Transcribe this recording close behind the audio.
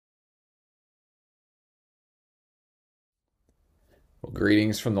Well,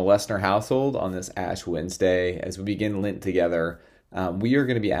 greetings from the Lesnar household on this Ash Wednesday. As we begin Lent together, we are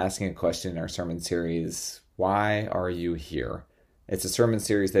going to be asking a question in our sermon series: Why are you here? It's a sermon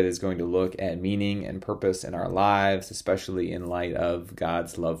series that is going to look at meaning and purpose in our lives, especially in light of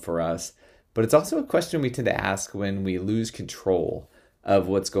God's love for us. But it's also a question we tend to ask when we lose control of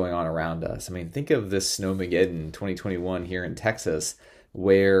what's going on around us. I mean, think of this Snowmageddon 2021 here in Texas,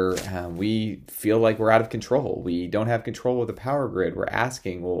 where we feel like we're out of control. We don't have control of the power grid. We're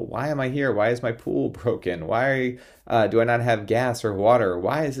asking, well, why am I here? Why is my pool broken? Why do I not have gas or water?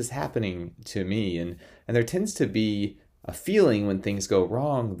 Why is this happening to me? And there tends to be a feeling when things go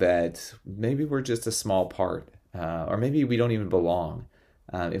wrong that maybe we're just a small part, or maybe we don't even belong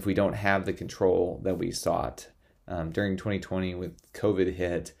if we don't have the control that we sought. During 2020, with COVID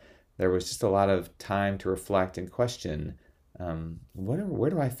hit, there was just a lot of time to reflect and question, where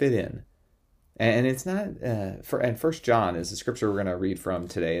do I fit in? And it's not and First John is the scripture we're going to read from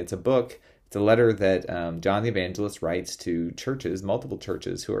today. It's a book. It's a letter that John the Evangelist writes to churches, multiple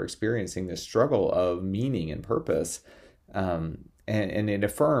churches, who are experiencing this struggle of meaning and purpose. And it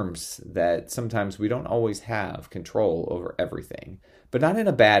affirms that sometimes we don't always have control over everything, but not in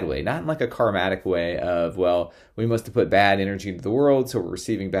a bad way, not in like a karmatic way of, well, we must have put bad energy into the world, so we're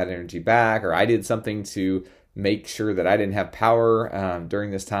receiving bad energy back, or I did something to make sure that I didn't have power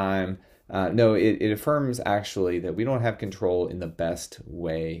during this time. No, it affirms actually that we don't have control in the best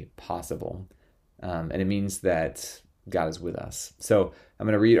way possible. And it means that God is with us. So I'm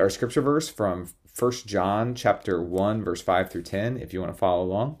going to read our scripture verse from 1 John chapter 1, verse 5 through 10, if you want to follow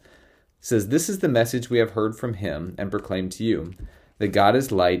along. It says, "This is the message we have heard from him and proclaimed to you, that God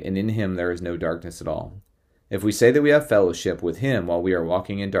is light, and in him there is no darkness at all. If we say that we have fellowship with him while we are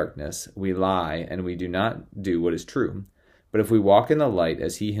walking in darkness, we lie and we do not do what is true. But if we walk in the light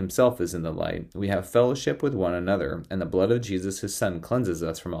as he himself is in the light, we have fellowship with one another, and the blood of Jesus his Son cleanses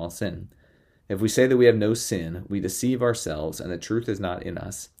us from all sin. If we say that we have no sin, we deceive ourselves, and the truth is not in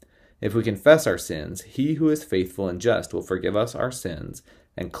us. If we confess our sins, he who is faithful and just will forgive us our sins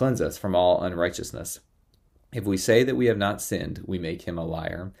and cleanse us from all unrighteousness. If we say that we have not sinned, we make him a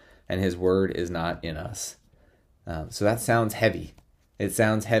liar, and his word is not in us." So that sounds heavy. It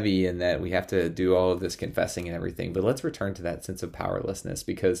sounds heavy in that we have to do all of this confessing and everything. But let's return to that sense of powerlessness,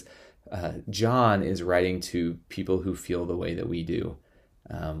 because John is writing to people who feel the way that we do.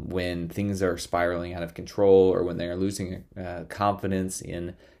 When things are spiraling out of control, or when they are losing confidence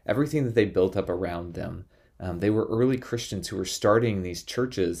in everything that they built up around them. They were early Christians who were starting these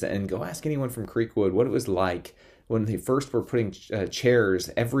churches, and go ask anyone from Creekwood what it was like when they first were putting chairs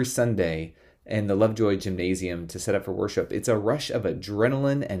every Sunday in the Lovejoy Gymnasium to set up for worship. It's a rush of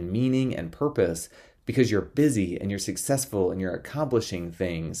adrenaline and meaning and purpose, because you're busy and you're successful and you're accomplishing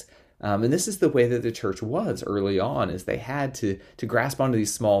things. And this is the way that the church was early on, is they had to grasp onto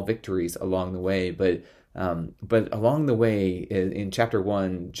these small victories along the way. But along the way, in chapter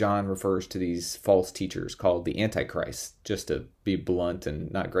 1, John refers to these false teachers called the Antichrist, just to be blunt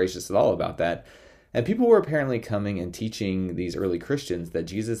and not gracious at all about that. And people were apparently coming and teaching these early Christians that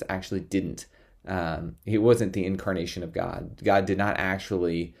Jesus actually didn't. He wasn't the incarnation of God. God did not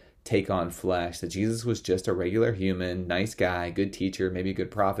actually take on flesh, that Jesus was just a regular human, nice guy, good teacher, maybe a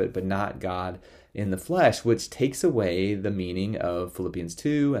good prophet, but not God in the flesh, which takes away the meaning of Philippians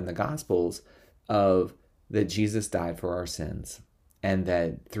 2 and the Gospels of that Jesus died for our sins, and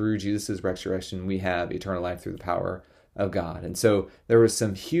that through Jesus' resurrection we have eternal life through the power of God. And so there was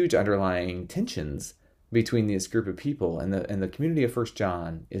some huge underlying tensions between this group of people, and the community of First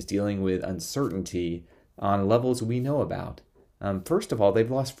John is dealing with uncertainty on levels we know about. First of all, they've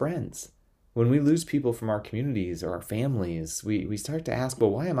lost friends. When we lose people from our communities or our families, we start to ask,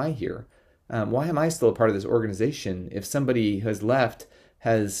 well, why am I here? Why am I still a part of this organization if somebody who has left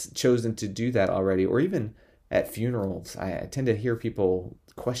has chosen to do that already? Or even at funerals, I tend to hear people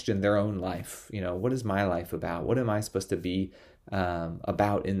question their own life. You know, what is my life about? What am I supposed to be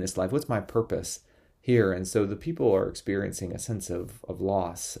about in this life? What's my purpose here? And so the people are experiencing a sense of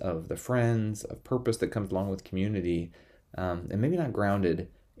loss of the friends, of purpose that comes along with community, and maybe not grounded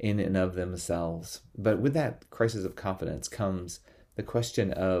in and of themselves. But with that crisis of confidence comes the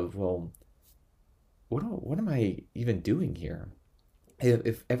question of, well, what am I even doing here?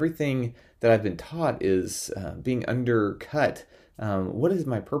 If everything that I've been taught is being undercut, what is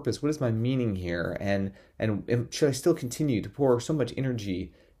my purpose? What is my meaning here? And should I still continue to pour so much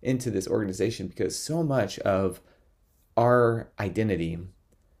energy into this organization? Because so much of our identity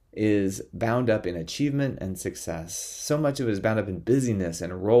is bound up in achievement and success. So much of it is bound up in busyness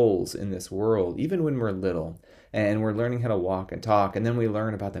and roles in this world, even when we're little and we're learning how to walk and talk, and then we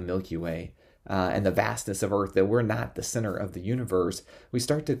learn about the Milky Way. and the vastness of earth, that we're not the center of the universe, we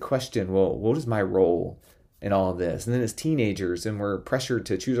start to question, well, what is my role in all of this? And then as teenagers, and we're pressured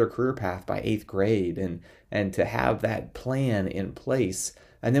to choose our career path by 8th grade and to have that plan in place.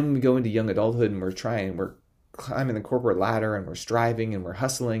 And then when we go into young adulthood and we're climbing the corporate ladder, and we're striving and we're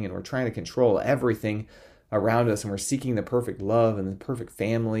hustling and we're trying to control everything around us, and we're seeking the perfect love and the perfect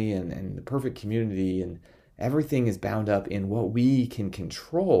family and the perfect community, and everything is bound up in what we can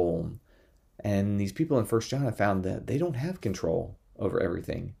control. And these people in 1 John have found that they don't have control over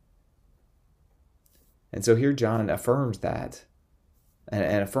everything. And so here John affirms that,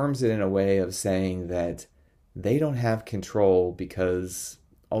 and affirms it in a way of saying that they don't have control because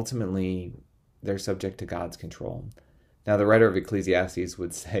ultimately they're subject to God's control. Now, the writer of Ecclesiastes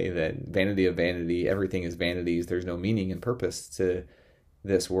would say that vanity of vanity, everything is vanities. There's no meaning and purpose to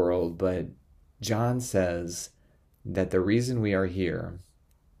this world. But John says that the reason we are here,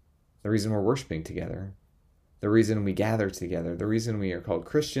 the reason we're worshiping together, the reason we gather together, the reason we are called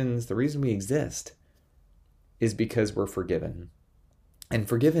Christians, the reason we exist is because we're forgiven. And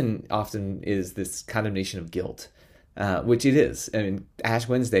forgiven often is this condemnation of guilt. Which it is. I mean, Ash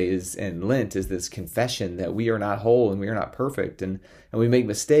Wednesday and Lent is this confession that we are not whole and we are not perfect, and we make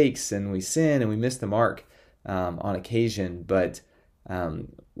mistakes and we sin and we miss the mark on occasion. But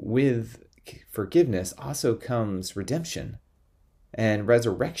with forgiveness also comes redemption and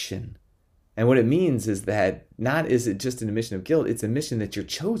resurrection. And what it means is that not is it just an admission of guilt, it's an admission that you're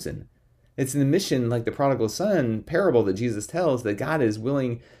chosen. It's an admission, like the prodigal son parable that Jesus tells, that God is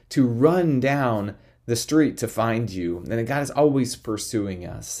willing to run down the street to find you, and that God is always pursuing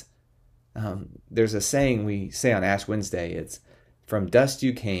us. There's a saying we say on Ash Wednesday, it's, from dust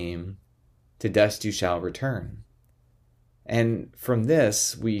you came, to dust you shall return. And from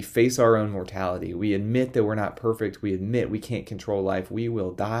this, we face our own mortality. We admit that we're not perfect. We admit we can't control life. We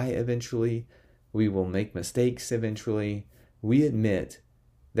will die eventually. We will make mistakes eventually. We admit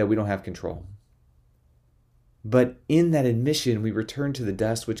that we don't have control. But in that admission, we return to the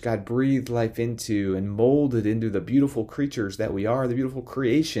dust which God breathed life into and molded into the beautiful creatures that we are, the beautiful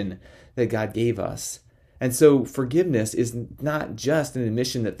creation that God gave us. And so forgiveness is not just an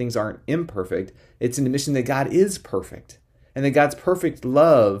admission that things aren't imperfect. It's an admission that God is perfect, and that God's perfect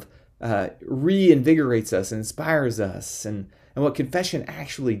love reinvigorates us and inspires us. And what confession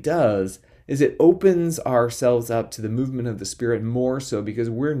actually does is it opens ourselves up to the movement of the Spirit more so, because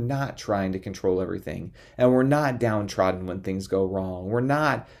we're not trying to control everything, and we're not downtrodden when things go wrong. We're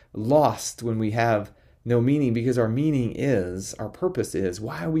not lost when we have no meaning, because our purpose is,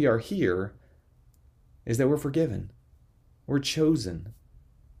 why we are here is that we're forgiven. We're chosen.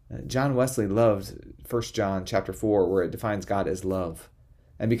 John Wesley loved 1 John chapter 4, where it defines God as love.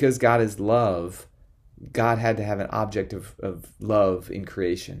 And because God is love, God had to have an object of love in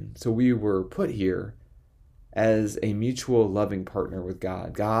creation. So we were put here as a mutual loving partner with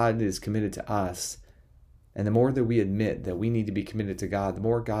God. God is committed to us. And the more that we admit that we need to be committed to God, the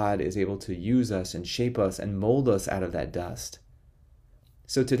more God is able to use us and shape us and mold us out of that dust.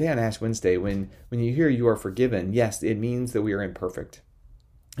 So today on Ash Wednesday, when you hear you are forgiven, yes, it means that we are imperfect.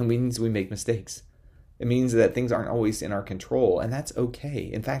 It means we make mistakes. It means that things aren't always in our control, and that's okay.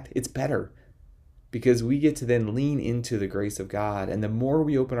 In fact, it's better, because we get to then lean into the grace of God. And the more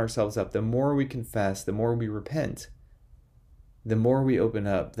we open ourselves up, the more we confess, the more we repent, the more we open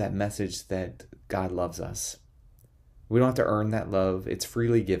up that message that God loves us. We don't have to earn that love. It's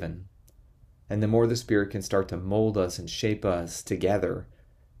freely given. And the more the Spirit can start to mold us and shape us together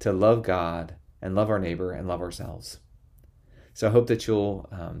to love God and love our neighbor and love ourselves. So I hope that you'll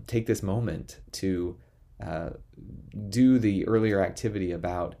take this moment to do the earlier activity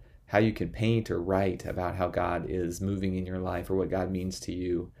about how you can paint or write about how God is moving in your life, or what God means to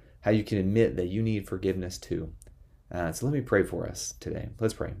you, how you can admit that you need forgiveness too. So let me pray for us today.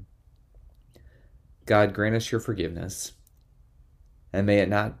 Let's pray. God, grant us your forgiveness, and may it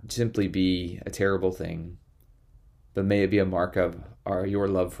not simply be a terrible thing, but may it be a mark of your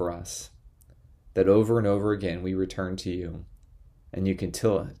love for us, that over and over again we return to you, and you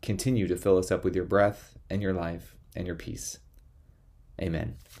continue to fill us up with your breath and your life and your peace.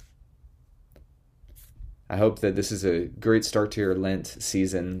 Amen. I hope that this is a great start to your Lent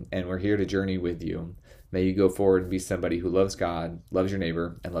season, and we're here to journey with you. May you go forward and be somebody who loves God, loves your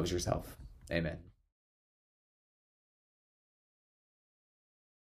neighbor, and loves yourself. Amen.